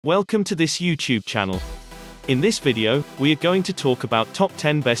Welcome to this YouTube channel. In this video, we are going to talk about top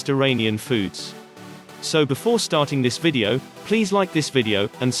 10 best Iranian foods. So before starting this video, please like this video,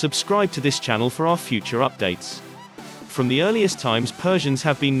 and subscribe to this channel for our future updates. From the earliest times, Persians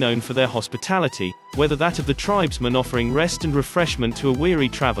have been known for their hospitality, whether that of the tribesman offering rest and refreshment to a weary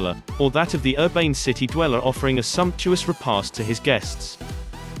traveler, or that of the urbane city dweller offering a sumptuous repast to his guests.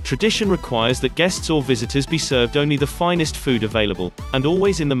 Tradition requires that guests or visitors be served only the finest food available, and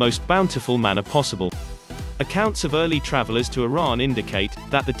always in the most bountiful manner possible. Accounts of early travelers to Iran indicate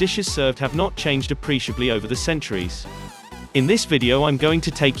that the dishes served have not changed appreciably over the centuries. In this video I'm going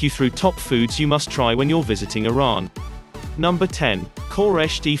to take you through top foods you must try when you're visiting Iran. Number 10.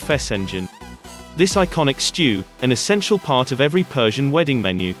 Khoresht-e fesenjan. This iconic stew, an essential part of every Persian wedding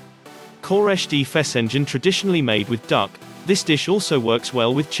menu. Khoresht-e fesenjan, traditionally made with duck, this dish also works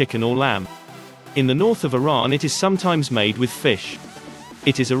well with chicken or lamb. In the north of Iran it is sometimes made with fish.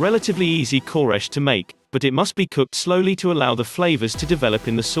 It is a relatively easy khoresht to make, but it must be cooked slowly to allow the flavors to develop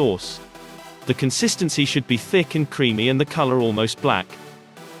in the sauce. The consistency should be thick and creamy and the color almost black.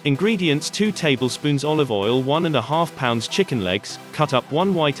 Ingredients: 2 tablespoons olive oil, 1½ pounds chicken legs, cut up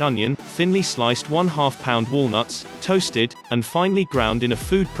 1 white onion, thinly sliced 1/2 pound walnuts, toasted, and finely ground in a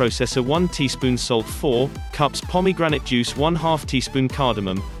food processor, 1 teaspoon salt, 4 cups pomegranate juice, 1/2 teaspoon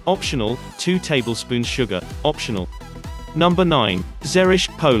cardamom, optional, 2 tablespoons sugar, optional. Number 9. Zereshk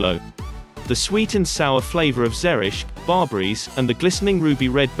polo. The sweet and sour flavor of zereshk, barberries, and the glistening ruby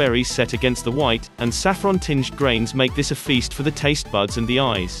red berries set against the white and saffron-tinged grains make this a feast for the taste buds and the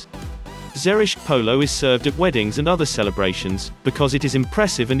eyes. Zereshk polo is served at weddings and other celebrations, because it is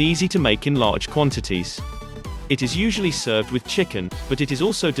impressive and easy to make in large quantities. It is usually served with chicken, but it is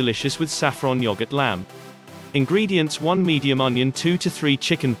also delicious with saffron yogurt lamb. Ingredients: 1 medium onion, 2 to 3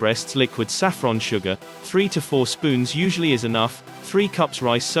 chicken breasts, liquid saffron, sugar, 3 to 4 spoons usually is enough, 3 cups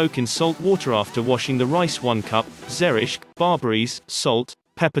rice soak in salt water after washing the rice, 1 cup, zereshk, barberries, salt,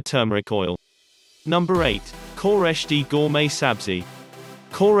 pepper, turmeric oil. Number 8. Khoresht-e gourmet sabzi.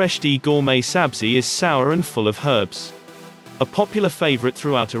 Khoresht-e gourmet sabzi is sour and full of herbs. A popular favorite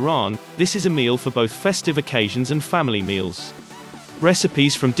throughout Iran, this is a meal for both festive occasions and family meals.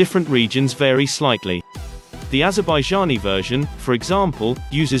 Recipes from different regions vary slightly. The Azerbaijani version, for example,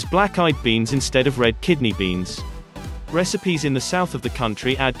 uses black-eyed beans instead of red kidney beans. Recipes in the south of the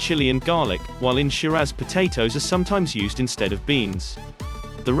country add chili and garlic, while in Shiraz potatoes are sometimes used instead of beans.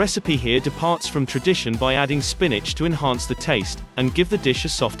 The recipe here departs from tradition by adding spinach to enhance the taste, and give the dish a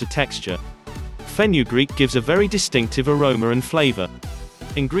softer texture. Fenugreek gives a very distinctive aroma and flavor.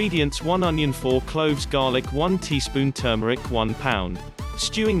 Ingredients: 1 onion, 4 cloves garlic, 1 teaspoon turmeric, 1 pound.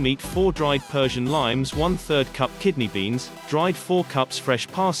 Stewing meat: 4 dried Persian limes, 1/3 cup kidney beans, dried 4 cups fresh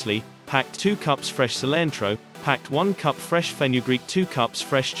parsley, packed 2 cups fresh cilantro, packed 1 cup fresh fenugreek, 2 cups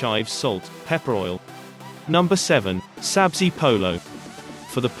fresh chives, salt, pepper oil. Number 7. Sabzi polo.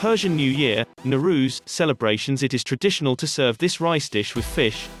 For the Persian New Year, Nowruz, celebrations, it is traditional to serve this rice dish with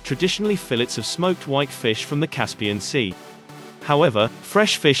fish, traditionally fillets of smoked white fish from the Caspian Sea. However,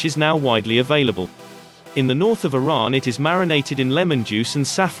 fresh fish is now widely available. In the north of Iran it is marinated in lemon juice and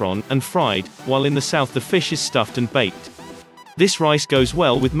saffron, and fried, while in the south the fish is stuffed and baked. This rice goes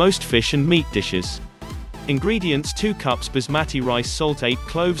well with most fish and meat dishes. Ingredients: 2 cups basmati rice, salt, 8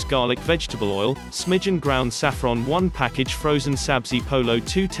 cloves garlic, vegetable oil, smidgen ground saffron, 1 package frozen sabzi polo,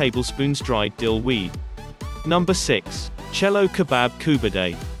 2 tablespoons dried dill weed. Number 6. Cello kebab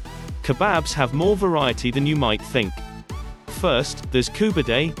kubade. Kebabs have more variety than you might think. First, there's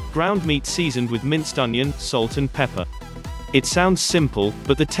kubade, ground meat seasoned with minced onion, salt and pepper. It sounds simple,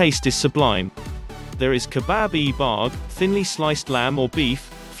 but the taste is sublime. There is kebab-e-barg, thinly sliced lamb or beef,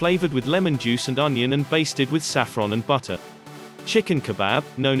 flavored with lemon juice and onion and basted with saffron and butter. Chicken kebab,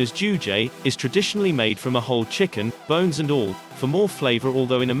 known as jujay, is traditionally made from a whole chicken, bones and all, for more flavor,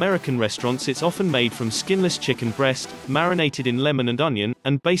 although in American restaurants it's often made from skinless chicken breast, marinated in lemon and onion,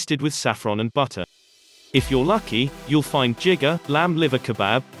 and basted with saffron and butter. If you're lucky, you'll find jigger, lamb liver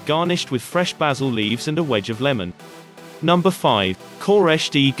kebab, garnished with fresh basil leaves and a wedge of lemon. Number 5.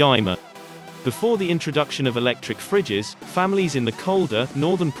 Khoresht-e ghaima. Before the introduction of electric fridges, families in the colder,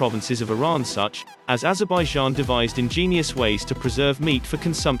 northern provinces of Iran such as Azerbaijan devised ingenious ways to preserve meat for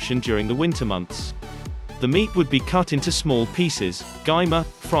consumption during the winter months. The meat would be cut into small pieces, ghaima,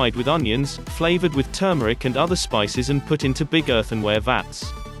 fried with onions, flavored with turmeric and other spices and put into big earthenware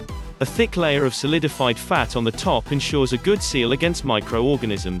vats. A thick layer of solidified fat on the top ensures a good seal against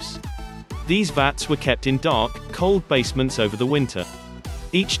microorganisms. These vats were kept in dark, cold basements over the winter.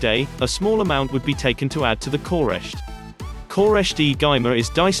 Each day, a small amount would be taken to add to the khoresht. Khoresht-e ghaima is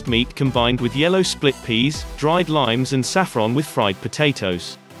diced meat combined with yellow split peas, dried limes and saffron with fried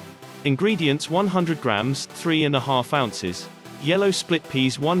potatoes. Ingredients: 100 grams, 3½ ounces. Yellow split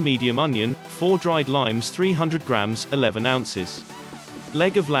peas, 1 medium onion, 4 dried limes, 300 grams, 11 ounces.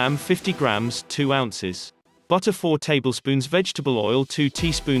 Leg of lamb, 50 grams, 2 ounces. Butter, 4 tablespoons. Vegetable oil, 2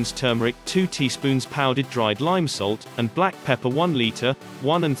 teaspoons. Turmeric, 2 teaspoons. Powdered dried lime salt, and black pepper, 1 liter,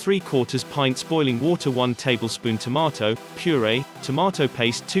 1¾ pints. Boiling water, 1 tablespoon. Tomato puree, tomato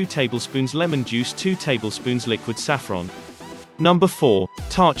paste, 2 tablespoons. Lemon juice, 2 tablespoons. Liquid saffron. Number 4.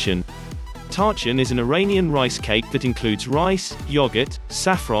 Tarchin. Tarchin is an Iranian rice cake that includes rice, yogurt,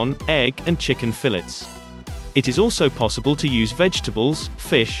 saffron, egg, and chicken fillets. It is also possible to use vegetables,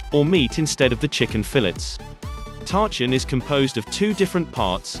 fish, or meat instead of the chicken fillets. Tarchin is composed of 2 different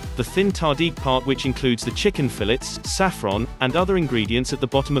parts: the thin tardig part, which includes the chicken fillets, saffron, and other ingredients at the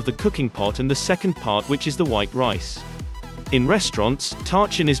bottom of the cooking pot, and the second part, which is the white rice. In restaurants,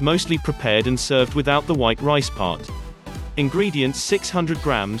 tarchin is mostly prepared and served without the white rice part. Ingredients: 600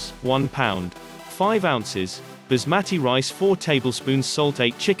 grams, 1 pound. 5 ounces. Basmati rice, 4 tablespoons. Salt,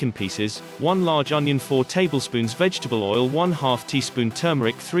 8 chicken pieces, 1 large onion, 4 tablespoons. Vegetable oil, 1/2 teaspoon.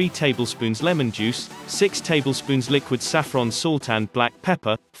 Turmeric, 3 tablespoons. Lemon juice, 6 tablespoons. Liquid saffron, salt and black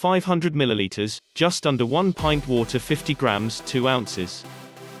pepper, 500 milliliters, just under 1 pint. Water, 50 grams, 2 ounces.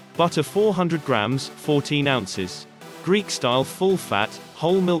 Butter, 400 grams, 14 ounces. Greek style full fat,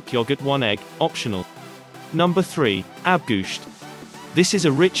 whole milk yogurt, 1 egg, optional. Number 3. Abgusht. This is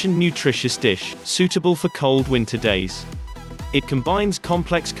a rich and nutritious dish, suitable for cold winter days. It combines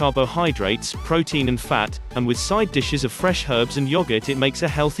complex carbohydrates, protein and fat, and with side dishes of fresh herbs and yogurt it makes a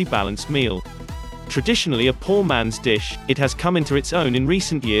healthy, balanced meal. Traditionally a poor man's dish, it has come into its own in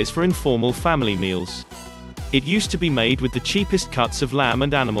recent years for informal family meals. It used to be made with the cheapest cuts of lamb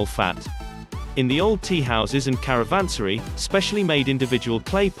and animal fat. In the old tea houses and caravansary, specially made individual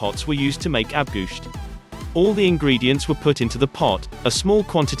clay pots were used to make abgusht. All the ingredients were put into the pot, a small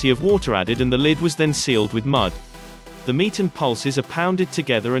quantity of water added, and the lid was then sealed with mud. The meat and pulses are pounded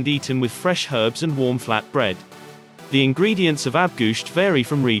together and eaten with fresh herbs and warm flat bread. The ingredients of abgusht vary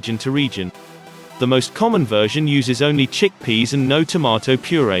from region to region. The most common version uses only chickpeas and no tomato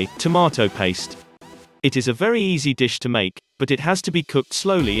puree, tomato paste. It is a very easy dish to make, but it has to be cooked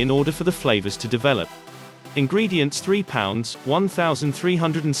slowly in order for the flavors to develop. Ingredients: 3 pounds,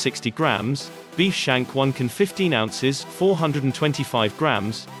 1,360 grams. Beef shank, 1 can 15 ounces, 425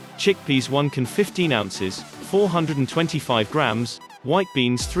 grams. Chickpeas, 1 can 15 ounces, 425 grams. White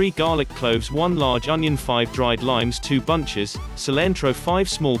beans, 3 garlic cloves, 1 large onion, 5 dried limes, 2 bunches. Cilantro, 5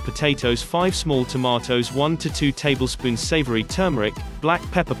 small potatoes, 5 small tomatoes, 1 to 2 tablespoons. Savory turmeric, black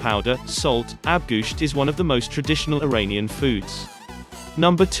pepper powder, salt. Abgusht is one of the most traditional Iranian foods.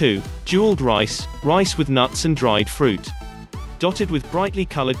 Number 2. Jeweled rice, rice with nuts and dried fruit. Dotted with brightly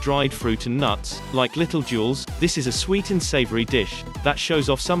colored dried fruit and nuts, like little jewels, this is a sweet and savory dish that shows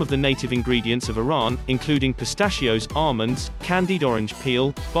off some of the native ingredients of Iran, including pistachios, almonds, candied orange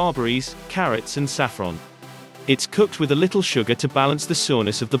peel, barberries, carrots and saffron. It's cooked with a little sugar to balance the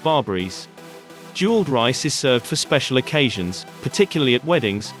sourness of the barberries. Jeweled rice is served for special occasions, particularly at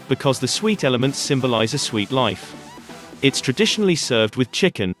weddings, because the sweet elements symbolize a sweet life. It's traditionally served with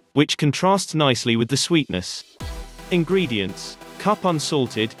chicken, which contrasts nicely with the sweetness. Ingredients: cup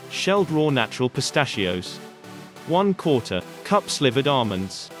unsalted, shelled raw natural pistachios. 1/4 cup slivered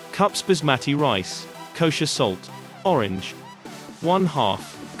almonds. Cups basmati rice. Kosher salt. Orange. 1/2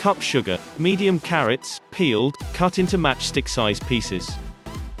 cup sugar. Medium carrots, peeled, cut into matchstick-size pieces.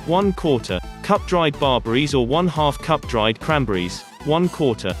 1/4 cup dried barberries or 1/2 cup dried cranberries.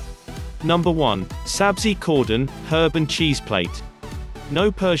 1/4. Number 1. Sabzi cordon, herb and cheese plate. No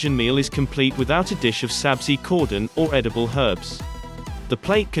Persian meal is complete without a dish of sabzi cordon, or edible herbs. The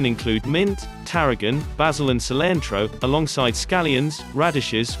plate can include mint, tarragon, basil and cilantro, alongside scallions,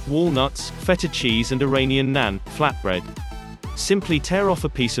 radishes, walnuts, feta cheese and Iranian naan, flatbread. Simply tear off a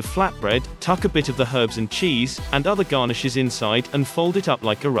piece of flatbread, tuck a bit of the herbs and cheese, and other garnishes inside, and fold it up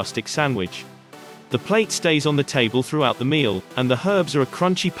like a rustic sandwich. The plate stays on the table throughout the meal, and the herbs are a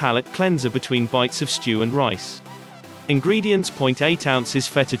crunchy palate cleanser between bites of stew and rice. Ingredients: 0.8 ounces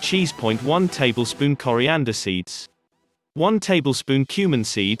feta cheese, 0.1 tablespoon coriander seeds, 1 tablespoon cumin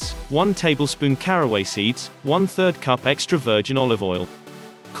seeds, 1 tablespoon caraway seeds, 1/3 cup extra virgin olive oil.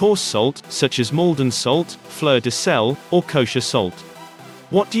 Coarse salt, such as Maldon salt, fleur de sel, or kosher salt.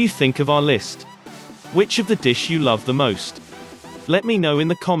 What do you think of our list? Which of the dish you love the most? Let me know in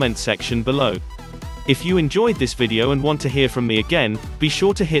the comment section below. If you enjoyed this video and want to hear from me again, be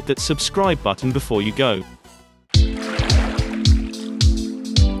sure to hit that subscribe button before you go.